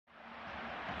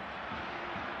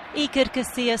Iker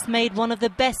Casillas made one of the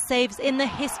best saves in the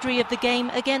history of the game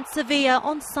against Sevilla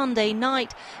on Sunday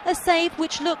night, a save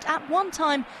which looked at one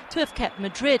time to have kept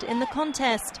Madrid in the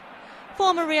contest.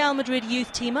 Former Real Madrid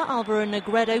youth teamer Alvaro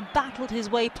Negredo battled his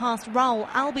way past Raul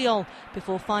Albiol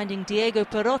before finding Diego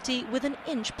Perotti with an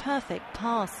inch-perfect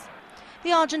pass.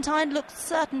 The Argentine looked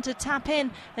certain to tap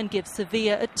in and give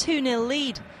Sevilla a 2-0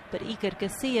 lead, but Iker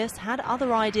Casillas had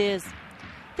other ideas.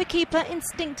 The keeper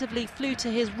instinctively flew to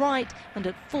his right and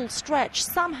at full stretch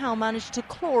somehow managed to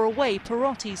claw away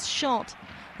Perotti's shot.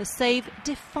 The save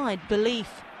defied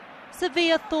belief.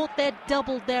 Sevilla thought they'd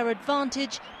doubled their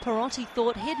advantage. Perotti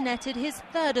thought he'd netted his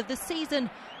third of the season.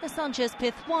 The Sanchez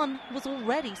Pizjuan was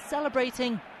already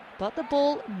celebrating. But the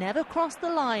ball never crossed the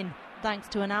line, thanks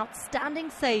to an outstanding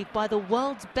save by the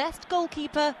world's best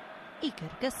goalkeeper, Iker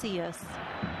Casillas.